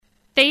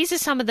these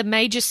are some of the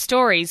major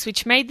stories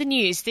which made the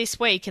news this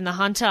week in The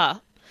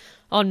Hunter.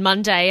 On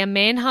Monday, a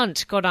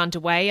manhunt got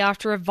underway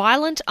after a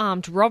violent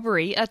armed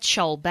robbery at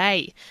Shoal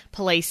Bay.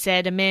 Police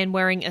said a man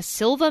wearing a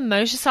silver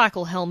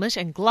motorcycle helmet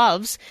and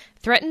gloves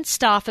threatened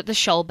staff at the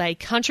Shoal Bay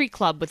Country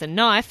Club with a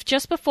knife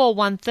just before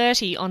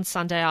 1:30 on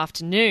Sunday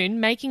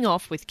afternoon, making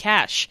off with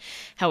cash.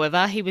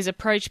 However, he was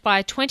approached by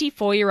a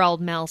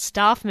 24-year-old male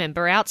staff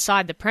member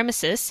outside the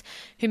premises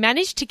who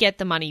managed to get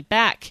the money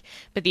back.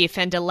 But the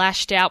offender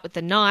lashed out with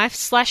the knife,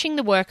 slashing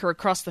the worker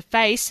across the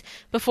face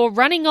before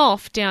running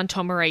off down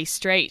Tomaree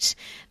Street.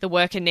 The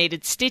worker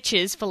needed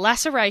stitches for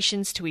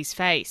lacerations to his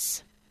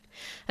face.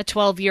 A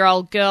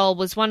 12-year-old girl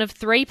was one of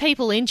 3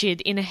 people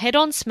injured in a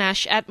head-on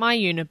smash at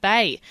Myuna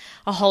Bay.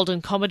 A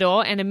Holden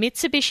Commodore and a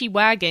Mitsubishi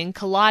wagon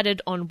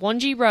collided on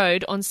Wangi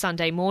Road on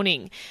Sunday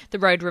morning. The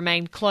road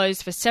remained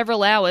closed for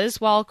several hours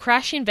while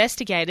crash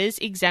investigators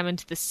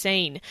examined the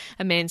scene.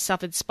 A man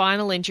suffered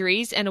spinal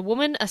injuries and a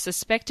woman a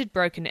suspected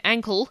broken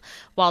ankle,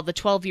 while the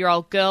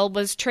 12-year-old girl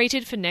was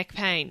treated for neck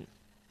pain.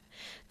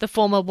 The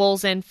former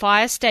Wallsend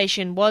Fire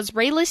Station was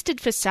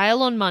relisted for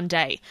sale on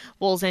Monday.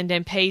 Wallsend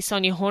MP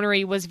Sonia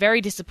Hornery was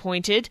very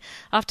disappointed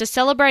after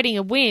celebrating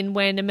a win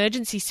when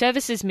Emergency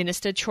Services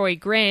Minister Troy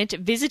Grant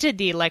visited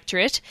the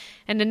electorate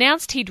and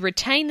announced he'd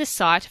retain the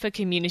site for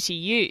community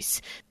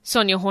use.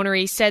 Sonia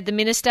Hornery said the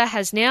minister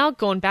has now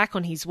gone back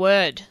on his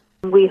word.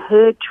 We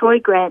heard Troy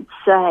Grant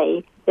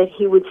say that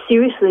he would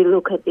seriously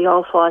look at the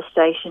old fire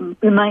station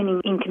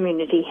remaining in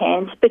community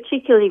hands,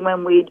 particularly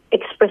when we'd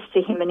expressed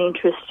to him an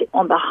interest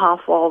on behalf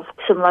of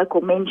some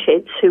local men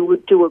sheds who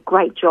would do a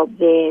great job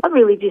there. I'm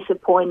really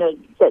disappointed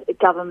that the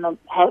government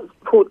have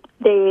put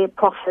their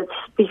profits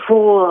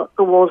before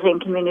the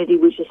Wallsend community,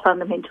 which is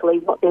fundamentally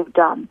what they've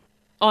done.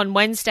 On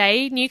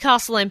Wednesday,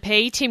 Newcastle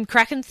MP Tim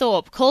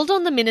Crackenthorpe called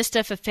on the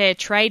Minister for Fair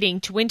Trading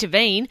to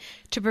intervene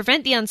to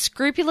prevent the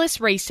unscrupulous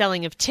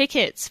reselling of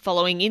tickets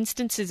following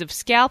instances of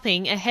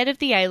scalping ahead of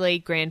the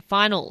A-League Grand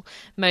Final.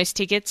 Most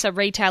tickets are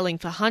retailing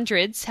for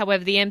hundreds,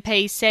 however the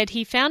MP said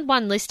he found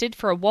one listed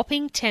for a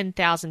whopping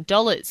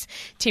 $10,000.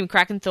 Tim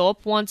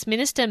Crackenthorpe wants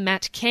Minister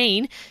Matt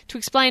Keane to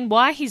explain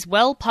why his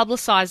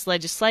well-publicised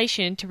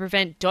legislation to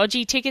prevent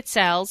dodgy ticket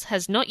sales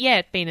has not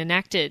yet been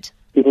enacted.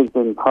 It has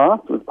been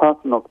passed. It was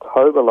passed in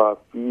October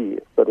last year,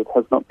 but it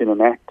has not been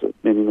enacted,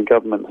 meaning the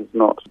government has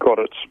not got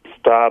it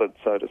started,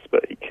 so to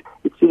speak.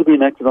 It should have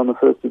been enacted on the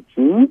 1st of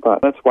June,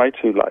 but that's way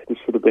too late. This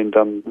should have been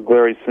done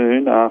very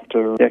soon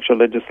after the actual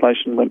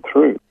legislation went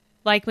through.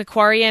 Lake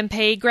Macquarie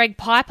MP Greg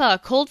Piper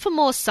called for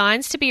more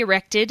signs to be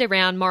erected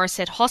around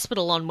Morisset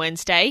Hospital on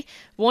Wednesday,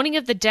 warning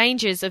of the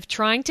dangers of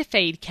trying to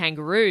feed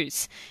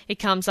kangaroos. It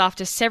comes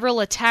after several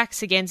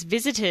attacks against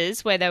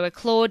visitors where they were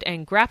clawed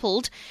and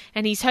grappled,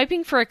 and he's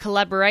hoping for a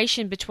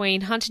collaboration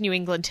between Hunter New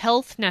England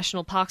Health,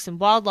 National Parks and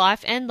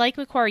Wildlife and Lake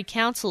Macquarie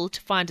Council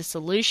to find a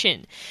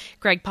solution.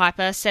 Greg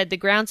Piper said the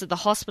grounds of the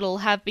hospital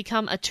have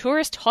become a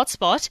tourist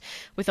hotspot,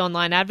 with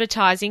online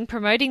advertising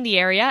promoting the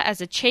area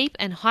as a cheap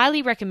and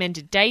highly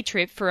recommended day trip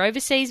for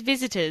overseas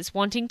visitors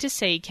wanting to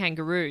see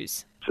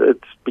kangaroos.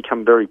 It's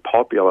become very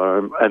popular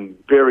and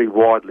very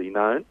widely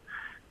known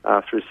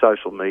through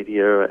social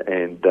media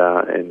and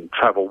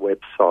travel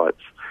websites,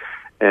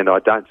 and I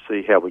don't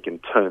see how we can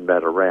turn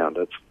that around.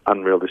 It's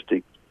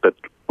unrealistic, but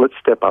let's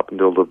step up and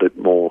do a little bit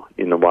more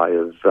in the way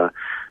of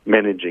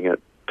managing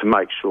it to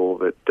make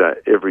sure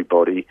that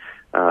everybody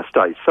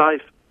stays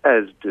safe,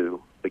 as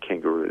do the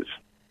kangaroos.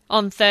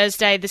 On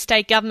Thursday, the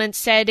state government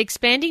said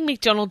expanding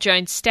McDonald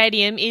Jones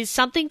Stadium is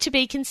something to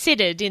be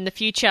considered in the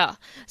future.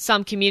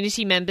 Some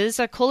community members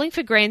are calling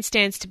for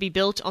grandstands to be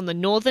built on the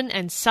northern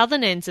and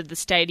southern ends of the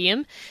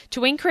stadium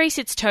to increase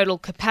its total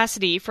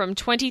capacity from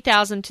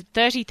 20,000 to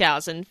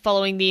 30,000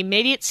 following the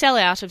immediate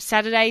sellout of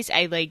Saturday's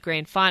A-League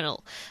Grand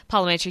Final.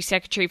 Parliamentary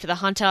Secretary for the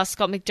Hunter,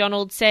 Scott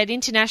McDonald, said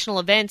international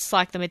events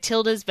like the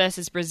Matildas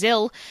versus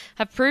Brazil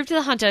have proved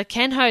the Hunter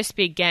can host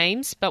big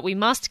games, but we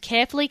must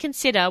carefully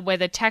consider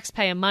whether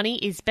taxpayer money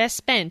is best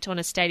spent on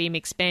a stadium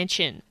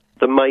expansion.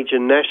 The major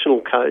national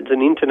codes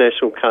and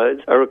international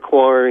codes are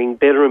requiring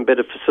better and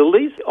better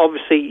facilities.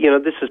 Obviously,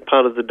 this is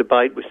part of the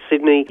debate with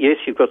Sydney. Yes,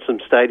 you've got some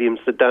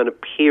stadiums that don't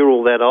appear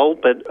all that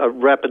old, but are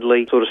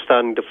rapidly sort of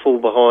starting to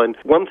fall behind.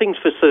 One thing's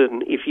for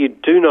certain, if you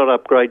do not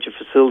upgrade your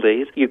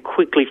facilities, you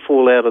quickly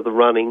fall out of the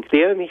running.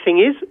 The only thing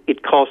is,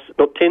 it costs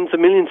not tens of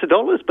millions of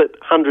dollars, but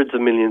hundreds of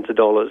millions of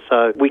dollars.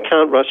 So we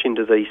can't rush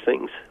into these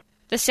things.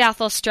 The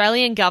South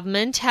Australian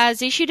government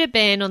has issued a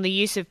ban on the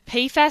use of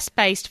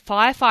PFAS-based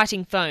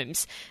firefighting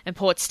foams, and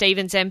Port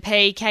Stephens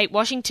MP Kate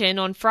Washington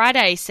on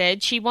Friday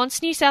said she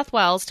wants New South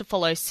Wales to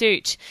follow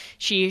suit.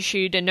 She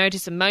issued a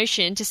notice of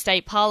motion to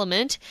State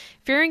Parliament,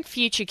 fearing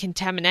future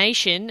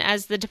contamination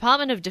as the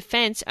Department of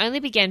Defence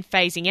only began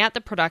phasing out the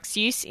product's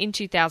use in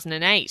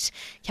 2008.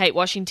 Kate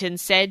Washington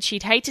said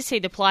she'd hate to see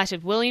the plight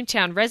of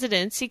Williamtown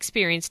residents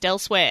experienced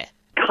elsewhere.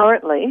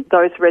 Currently,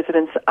 those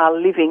residents are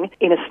living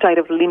in a state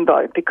of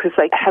limbo because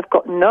they have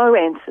got no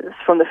answers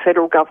from the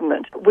federal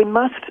government. We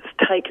must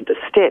take the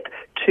step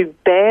to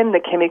ban the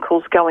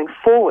chemicals going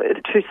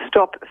forward to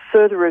stop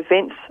further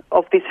events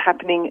of this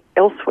happening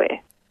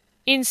elsewhere.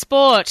 In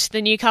sport,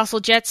 the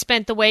Newcastle Jets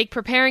spent the week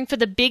preparing for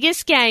the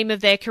biggest game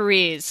of their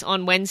careers.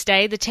 On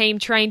Wednesday, the team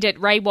trained at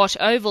Ray-Watt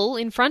Oval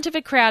in front of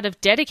a crowd of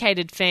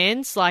dedicated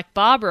fans like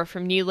Barbara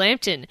from New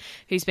Lambton,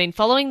 who's been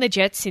following the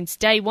Jets since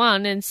day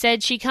one and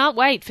said she can't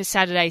wait for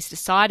Saturday's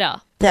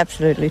decider.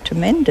 Absolutely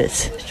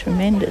tremendous.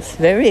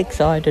 Very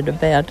excited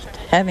about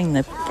having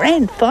the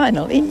grand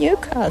final in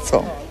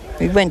Newcastle.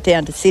 We went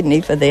down to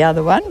Sydney for the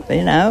other one,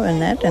 yes,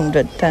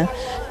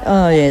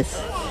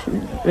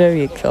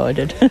 very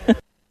excited.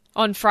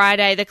 On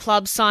Friday, the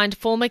club signed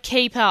former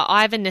keeper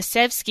Ivan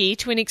Nasevsky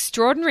to an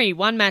extraordinary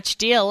one-match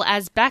deal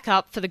as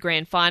backup for the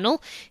grand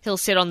final. He'll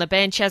sit on the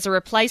bench as a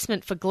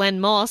replacement for Glenn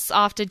Moss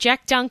after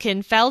Jack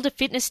Duncan failed a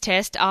fitness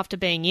test after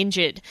being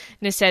injured.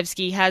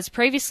 Nasevsky has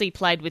previously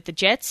played with the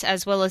Jets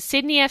as well as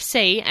Sydney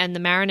FC and the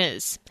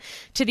Mariners.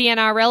 To the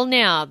NRL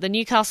now, the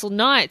Newcastle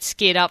Knights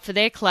geared up for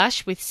their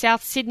clash with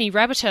South Sydney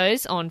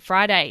Rabbitohs on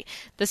Friday.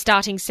 The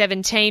starting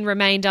 17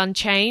 remained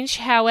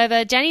unchanged,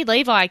 however, Danny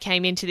Levi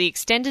came into the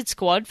extended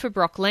squad for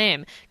Brock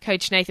Lamb.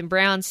 Coach Nathan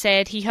Brown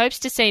said he hopes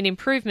to see an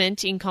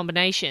improvement in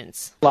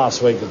combinations.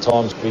 Last week the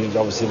times we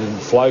obviously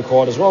didn't flow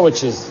quite as well,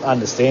 which is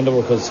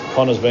understandable because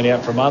Connor's been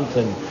out for a month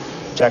and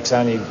Jack's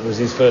only was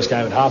his first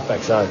game at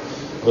halfback, so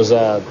it was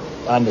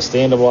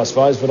understandable, I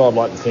suppose, but I'd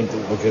like to think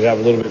that we could have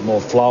a little bit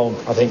more flow, and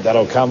I think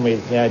that'll come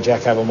with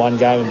Jack having one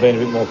game and being a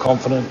bit more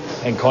confident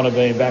and Connor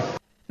being back.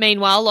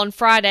 Meanwhile, on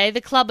Friday,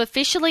 the club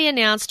officially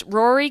announced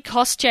Rory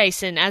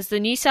Kostjason as the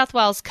New South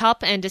Wales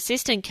Cup and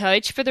assistant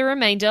coach for the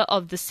remainder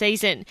of the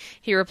season.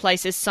 He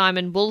replaces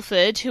Simon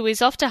Woolford, who is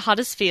off to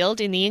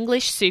Huddersfield in the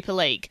English Super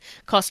League.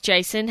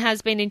 Kostjason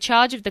has been in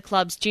charge of the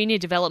club's junior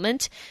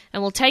development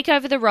and will take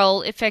over the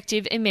role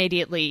effective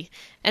immediately.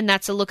 And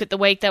that's a look at the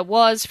week that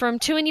was from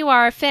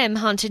 2NURFM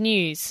Hunter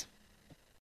News.